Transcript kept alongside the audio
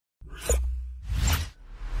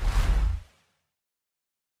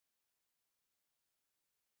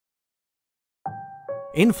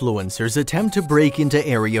Influencers attempt to break into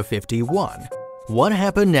Area 51. What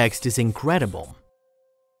happened next is incredible.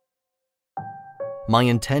 My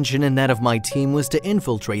intention and that of my team was to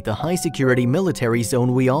infiltrate the high-security military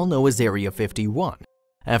zone we all know as Area 51.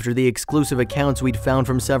 After the exclusive accounts we'd found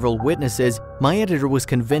from several witnesses, my editor was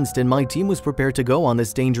convinced and my team was prepared to go on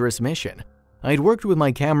this dangerous mission. I'd worked with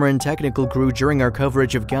my camera and technical crew during our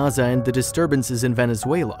coverage of Gaza and the disturbances in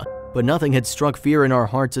Venezuela, but nothing had struck fear in our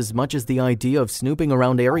hearts as much as the idea of snooping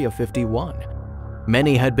around Area 51.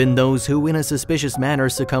 Many had been those who, in a suspicious manner,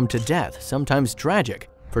 succumbed to death, sometimes tragic,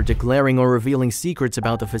 for declaring or revealing secrets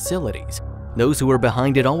about the facilities. Those who were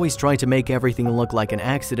behind it always tried to make everything look like an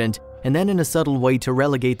accident, and then in a subtle way to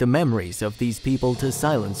relegate the memories of these people to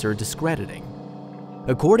silence or discrediting.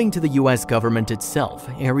 According to the US government itself,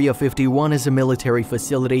 Area 51 is a military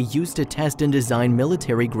facility used to test and design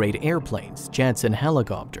military-grade airplanes, jets, and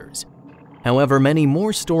helicopters. However, many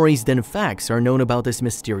more stories than facts are known about this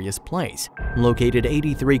mysterious place, located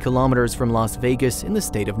 83 kilometers from Las Vegas in the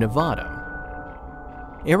state of Nevada.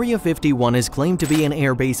 Area 51 is claimed to be an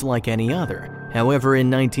airbase like any other. However, in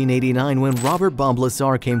 1989, when Robert Bob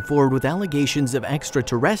Lazar came forward with allegations of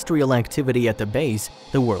extraterrestrial activity at the base,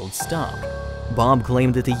 the world stopped. Bob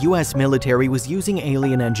claimed that the US military was using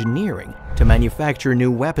alien engineering to manufacture new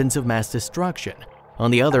weapons of mass destruction. On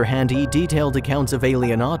the other hand, he detailed accounts of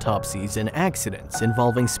alien autopsies and accidents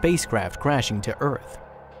involving spacecraft crashing to Earth.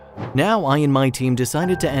 Now, I and my team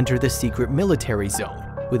decided to enter the secret military zone,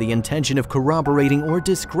 with the intention of corroborating or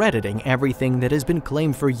discrediting everything that has been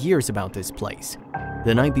claimed for years about this place.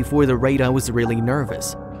 The night before the raid, I was really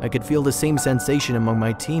nervous. I could feel the same sensation among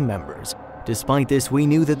my team members. Despite this, we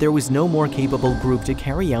knew that there was no more capable group to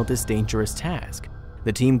carry out this dangerous task.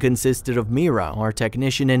 The team consisted of Mira, our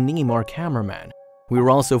technician, and Neem, our cameraman. We were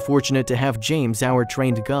also fortunate to have James, our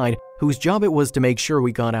trained guide, whose job it was to make sure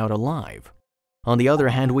we got out alive. On the other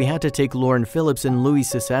hand, we had to take Lauren Phillips and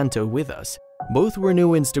Luis Sasanto with us. Both were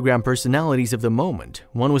new Instagram personalities of the moment.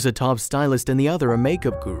 One was a top stylist and the other a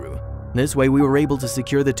makeup guru. This way, we were able to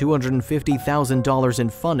secure the $250,000 in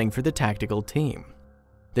funding for the tactical team.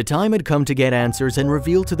 The time had come to get answers and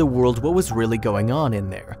reveal to the world what was really going on in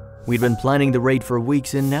there. We'd been planning the raid for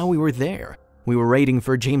weeks and now we were there. We were waiting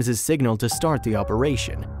for James's signal to start the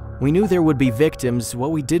operation. We knew there would be victims,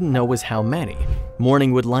 what we didn't know was how many.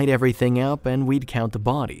 Morning would light everything up and we'd count the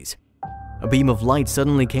bodies. A beam of light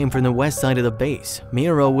suddenly came from the west side of the base.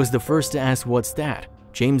 Miro was the first to ask, "What's that?"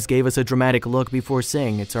 James gave us a dramatic look before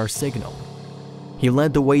saying, "It's our signal." He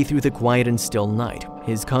led the way through the quiet and still night.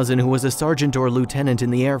 His cousin, who was a sergeant or lieutenant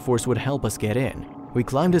in the Air Force, would help us get in. We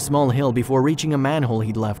climbed a small hill before reaching a manhole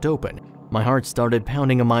he'd left open. My heart started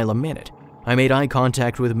pounding a mile a minute. I made eye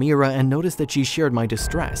contact with Mira and noticed that she shared my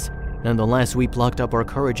distress. Nonetheless, we plucked up our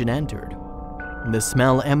courage and entered. The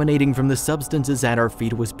smell emanating from the substances at our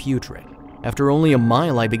feet was putrid. After only a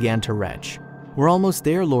mile, I began to retch. "We're almost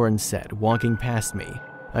there," Lauren said, walking past me.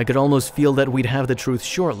 I could almost feel that we'd have the truth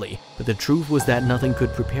shortly, but the truth was that nothing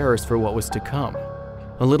could prepare us for what was to come.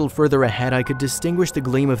 A little further ahead, I could distinguish the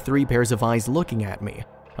gleam of 3 pairs of eyes looking at me.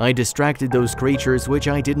 I distracted those creatures, which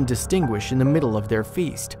I didn't distinguish, in the middle of their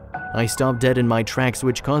feast. I stopped dead in my tracks,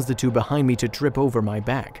 which caused the 2 behind me to trip over my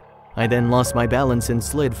back. I then lost my balance and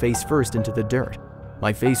slid face first into the dirt.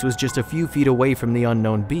 My face was just a few feet away from the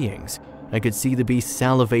unknown beings. I could see the beast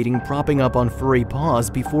salivating, propping up on furry paws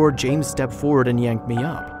before James stepped forward and yanked me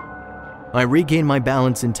up. I regained my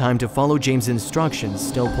balance in time to follow James' instructions,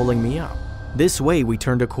 still pulling me up. This way, we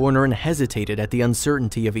turned a corner and hesitated at the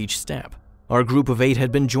uncertainty of each step. Our group of 8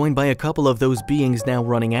 had been joined by a couple of those beings now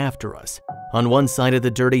running after us. On one side of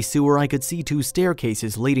the dirty sewer, I could see 2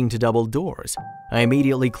 staircases leading to double doors. I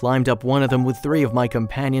immediately climbed up one of them with 3 of my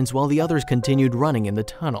companions while the others continued running in the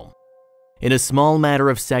tunnel. In a small matter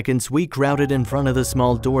of seconds, we crowded in front of the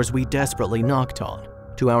small doors we desperately knocked on.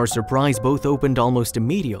 To our surprise, both opened almost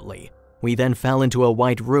immediately. We then fell into a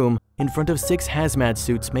white room in front of 6 hazmat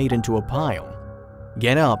suits made into a pile.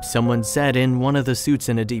 "Get up," someone said in one of the suits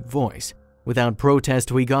in a deep voice. Without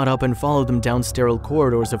protest, we got up and followed them down sterile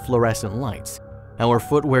corridors of fluorescent lights. Our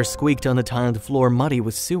footwear squeaked on the tiled floor, muddy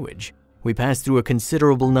with sewage. We passed through a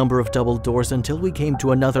considerable number of double doors until we came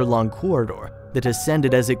to another long corridor that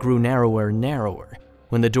ascended as it grew narrower and narrower.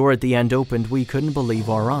 When the door at the end opened, we couldn't believe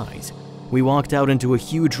our eyes. We walked out into a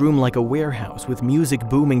huge room like a warehouse with music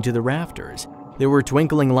booming to the rafters. There were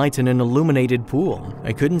twinkling lights and an illuminated pool.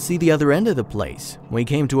 I couldn't see the other end of the place. We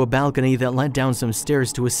came to a balcony that led down some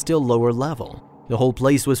stairs to a still lower level. The whole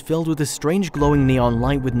place was filled with a strange glowing neon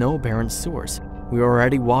light with no apparent source. We were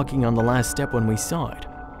already walking on the last step when we saw it.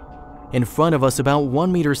 In front of us, about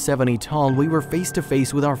 1.70 meters tall, we were face to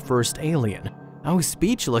face with our first alien. I was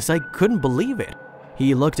speechless. I couldn't believe it.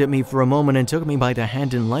 He looked at me for a moment and took me by the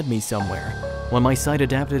hand and led me somewhere. When my sight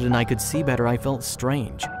adapted and I could see better, I felt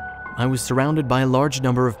strange. I was surrounded by a large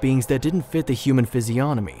number of beings that didn't fit the human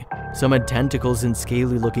physiognomy. Some had tentacles and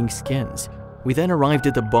scaly-looking skins. We then arrived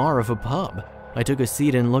at the bar of a pub. I took a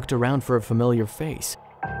seat and looked around for a familiar face.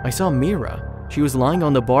 I saw Mira. She was lying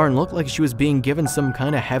on the bar and looked like she was being given some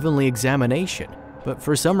kind of heavenly examination, but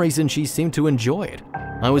for some reason she seemed to enjoy it.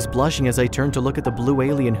 I was blushing as I turned to look at the blue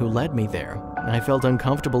alien who led me there. I felt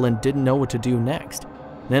uncomfortable and didn't know what to do next.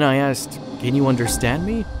 Then I asked, "Can you understand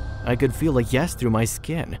me?" I could feel a yes through my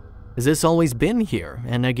skin. "Has this always been here?"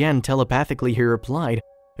 And again, telepathically he replied,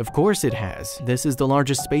 "Of course it has. This is the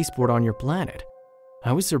largest spaceport on your planet."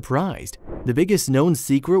 I was surprised. The biggest known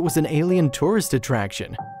secret was an alien tourist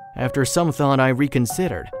attraction. After some thought, I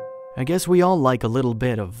reconsidered. I guess we all like a little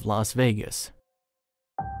bit of Las Vegas.